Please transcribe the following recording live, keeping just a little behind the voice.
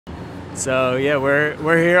So yeah,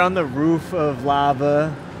 we're here on the roof of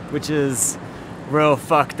lava, which is real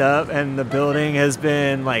fucked up, and the building has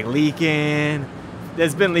been like leaking.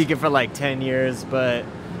 It's been leaking for like 10 years, but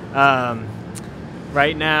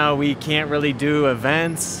right now we can't really do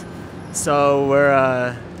events. So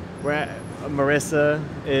Marissa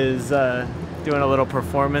is doing a little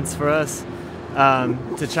performance for us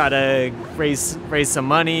to try to raise some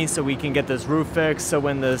money so we can get this roof fixed. So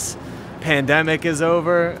when this pandemic is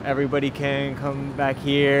over, everybody can come back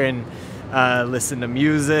here and listen to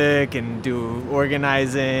music and do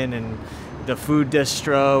organizing and the food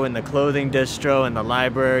distro and the clothing distro and the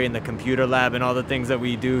library and the computer lab and all the things that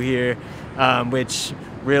we do here, which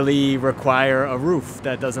really require a roof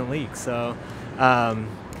that doesn't leak. So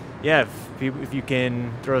yeah, if you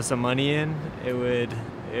can throw some money in,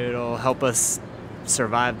 it'll help us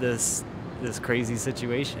survive this crazy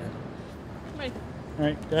situation. Right. All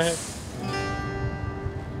right, go ahead.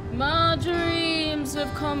 My dreams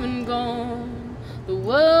have come and gone. The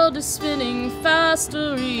world is spinning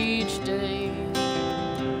faster each day.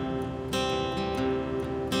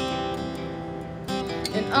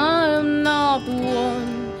 And I am not the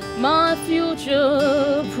one my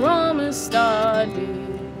future promised I'd be.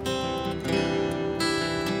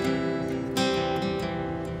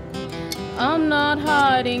 I'm not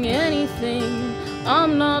hiding anything.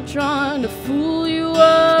 I'm not trying to fool you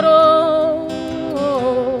at all.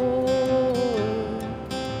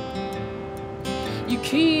 You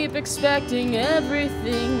keep expecting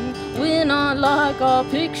everything. We're not like our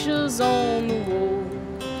pictures on the wall.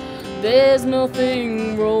 There's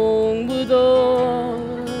nothing wrong with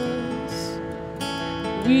us.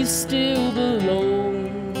 We still belong.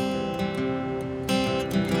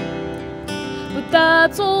 But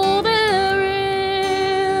that's all there is.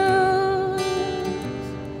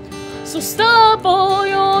 So stop all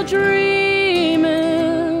your dreaming.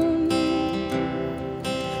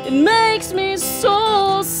 It makes me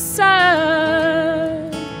so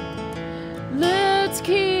sad. Let's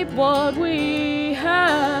keep what we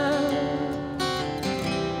have.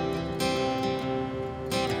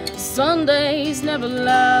 Sundays never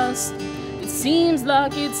last. It seems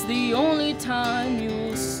like it's the only time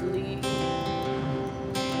you'll sleep.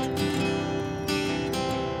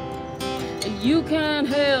 And you can't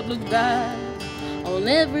help look back on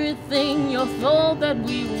everything you thought that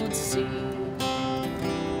we would see.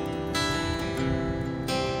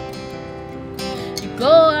 Go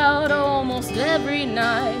out almost every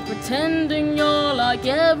night, pretending you're like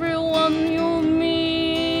everyone you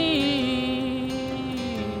meet.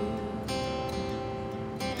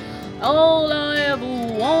 All I ever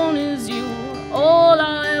want is you. All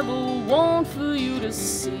I ever want for you to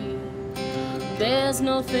see. There's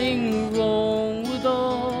nothing wrong with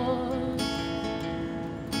us.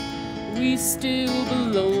 We still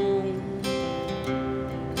belong.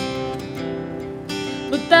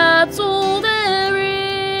 But that's all there is.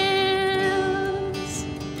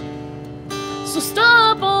 So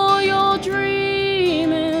stop all your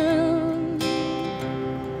dreaming.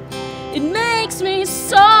 It makes me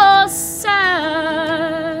so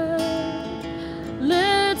sad.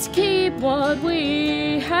 Let's keep what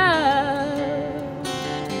we have.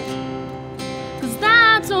 'Cause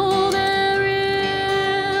that's all there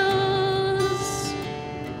is.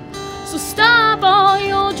 So stop all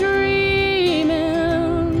your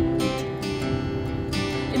dreaming.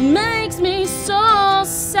 It makes me so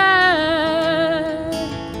sad.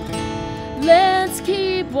 Let's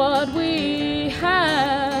keep what we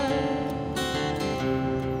have.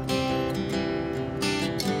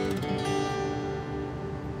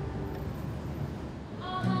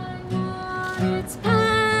 It's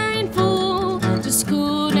painful, just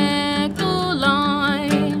connect the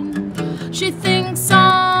line. She thinks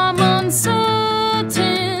I'm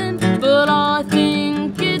uncertain, but I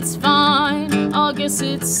think it's fine. I guess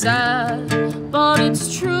it's sad, but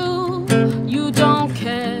it's true. You don't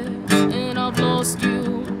care, and I've lost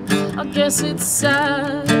you. I guess it's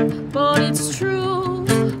sad, but it's true.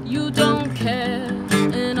 You don't care,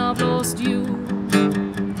 and I've lost you.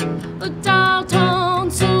 Looked out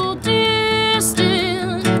on so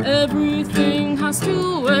distant, everything has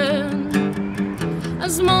to end.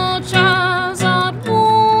 As much as I'd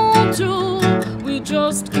want to, we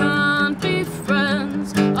just can't be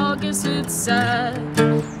friends. I guess it's sad,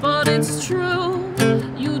 but it's true.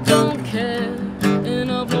 You don't care,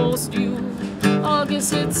 and I've lost you. I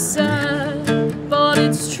guess it's sad, but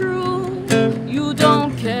it's true. You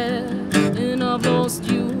don't care, and I've lost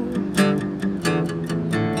you.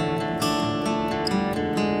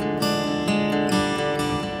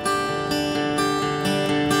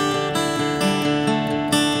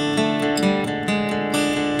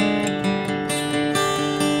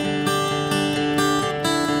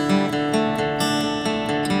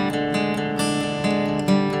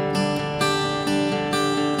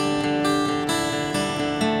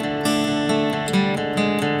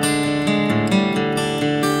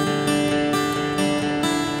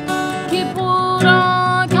 but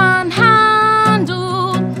I can't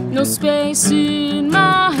handle no space in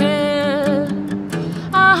my head.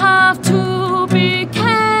 I have to be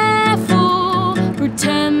careful,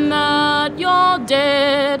 pretend that you're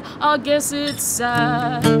dead. I guess it's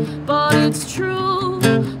sad, but it's true.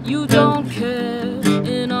 You don't care,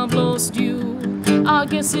 and I've lost you. I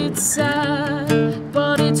guess it's sad,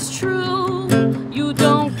 but it's true. You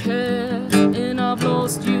don't care, and I've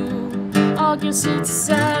lost you. I guess it's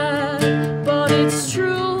sad, but it's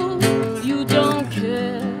true. You don't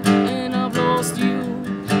care, and I've lost you.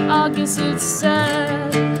 I guess it's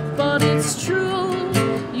sad, but it's true.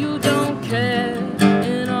 You don't care,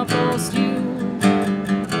 and I've lost you.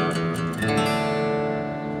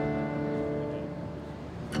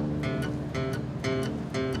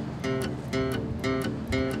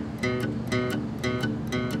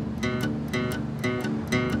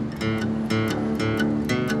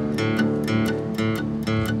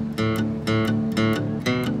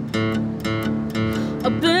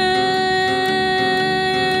 I've been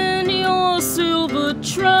your silver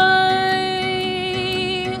tray,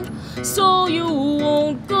 so you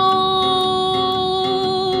won't go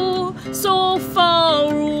so far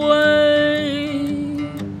away.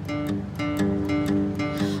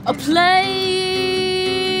 I played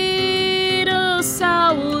a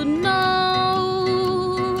sour note.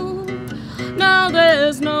 Now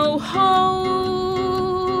there's no hope,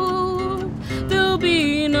 there'll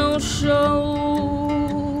be no show.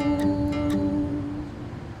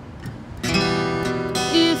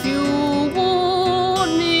 If you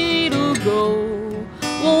want me to go,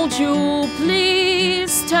 won't you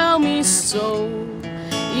please tell me so?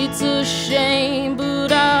 It's a shame,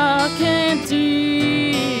 but I can't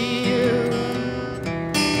deal.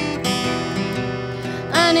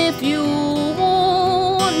 And if you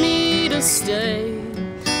want me to stay,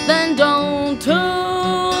 then don't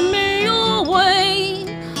turn me away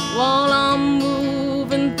while I'm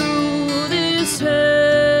moving through this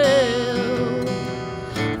hell,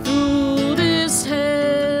 through this hell.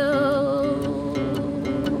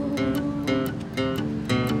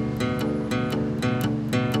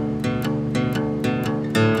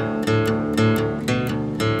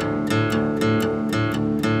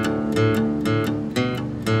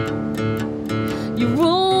 You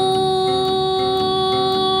rolled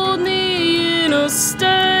me in a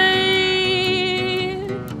stain.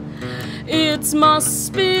 It's my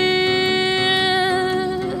spit,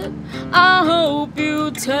 I hope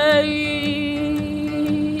you taste.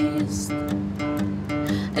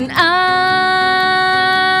 And as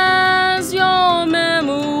your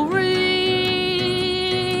memory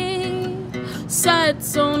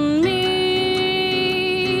sets on me,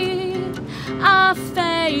 I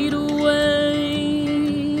fade away.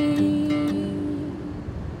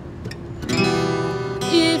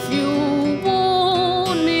 If you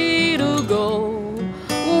want me to go,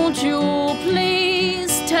 won't you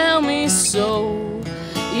please tell me so?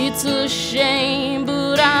 It's a shame,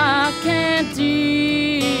 but I can't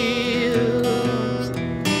deal.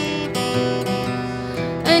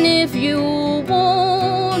 And if you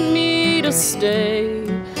want me to stay,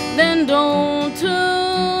 then don't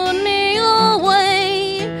turn me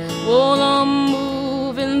away while I'm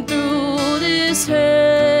moving through this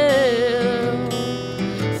hell,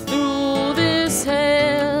 through this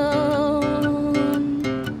hell.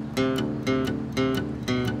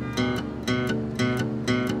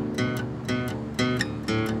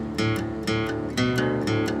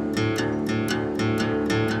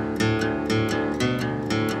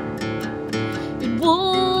 It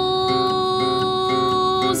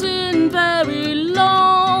wasn't very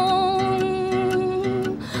long,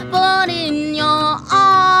 but in your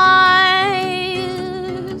eyes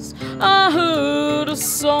I heard a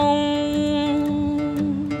song,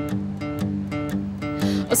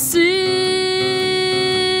 a symphony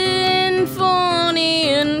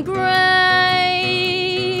in grace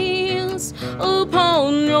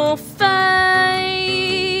upon your face.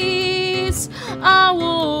 I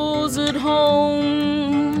was at home.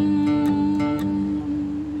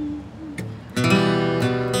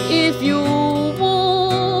 If you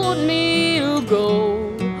want me to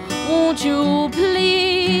go, won't you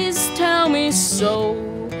please tell me so?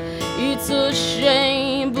 It's a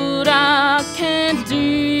shame, but I can't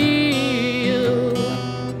deal.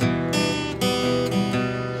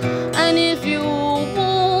 And if you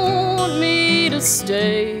want me to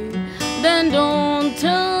stay, then don't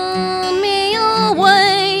turn